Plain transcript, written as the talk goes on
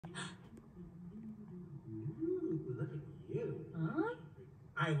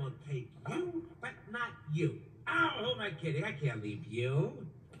kidding. I can't leave you.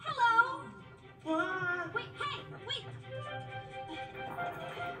 Hello. What? Wait, hey, wait.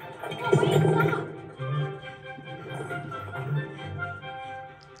 Oh, wait, stop.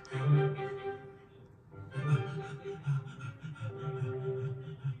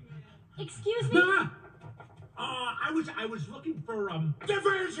 Excuse me? I was looking for,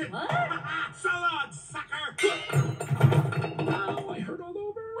 diversion! What? So long, sucker! Oh, I hurt all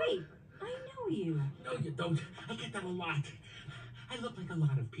over. Wait, I know you. No, you don't. I get that a lot. I look like a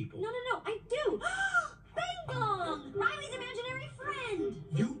lot of people. No, I do. Bing bong! Riley's imaginary friend.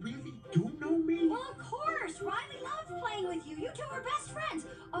 You really do know me? Well, of course. Riley loves playing with you. You two are best friends.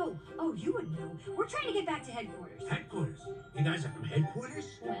 Oh, you would know. We're trying to get back to headquarters. Headquarters? You guys are from headquarters?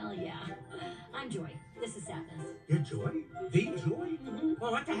 Well, yeah. I'm Joy. This is Sadness. You're Joy? The Joy? Mm-hmm.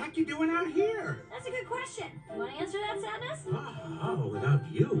 Well, what the heck you doing out here? That's a good question. You want to answer that, Sadness? Oh, without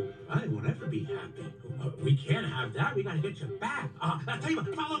you, I won't ever be happy. We can't have that. We gotta get you back. I'll tell you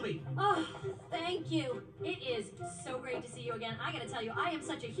what, follow me. Oh, thank you. It is so great to see you again. I gotta tell you, I am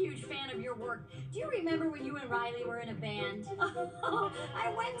such a huge fan of your work. Do you remember when you and Riley were in a band? Oh, I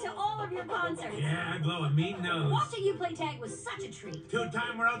went to all of your concerts. Yeah, I blow a mean nose. Watching you play tag was such a treat.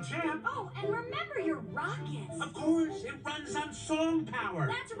 Two-time world champ. Oh, and remember your rockets. Of course, it runs on song power.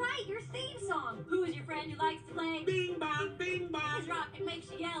 That's right, your theme song. Who is your friend who likes to play? Bing bong, bing bong. His rocket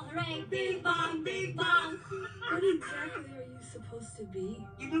makes you yell hooray. Bing bong, bing bong. What exactly are you supposed to be?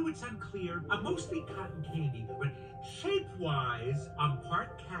 You know, it's unclear. I'm mostly cotton candy, but shape-wise, I'm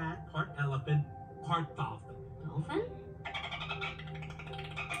part cat, part elephant, part dolphin. Dolphin?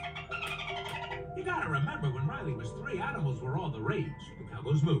 You gotta remember, when Riley was 3, animals were all the rage. The cow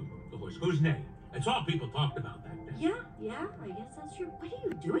goes moo, the horse goes neigh. That's all people talked about back then. Yeah, I guess that's true. What are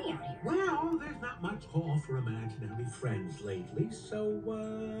you doing out here? Well, there's not much call for imaginary friends lately, so,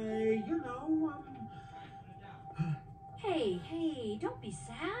 you know, Hey, don't be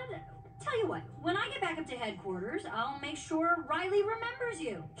sad. Tell you what, when I get back up to headquarters, I'll make sure Riley remembers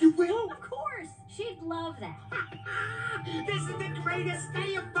you. You will? Of course. She'd love that. This is the greatest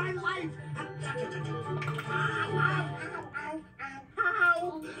day of my life! Are you okay?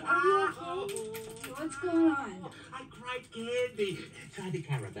 What's going on? I cried candy. Try the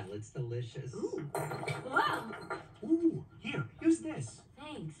caramel, it's delicious. Ooh. Wow. Ooh, here, use this.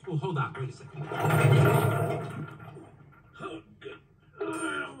 Thanks. Well, hold on, wait a second. Oh, good.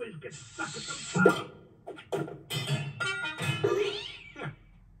 I always get stuck at the top. Here.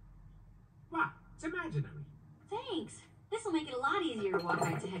 Wow, it's imaginary. Thanks. This will make it a lot easier to walk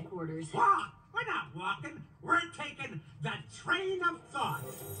back to headquarters. Walk! We're not walking. We're taking the train of thought.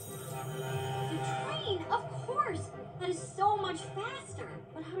 The train? Of course. That is so much faster.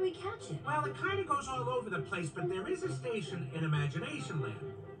 But how do we catch it? Well, it kind of goes all over the place, but there is a station in Imagination Land.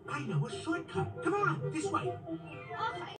 I know a shortcut. Come on, this way. Oh,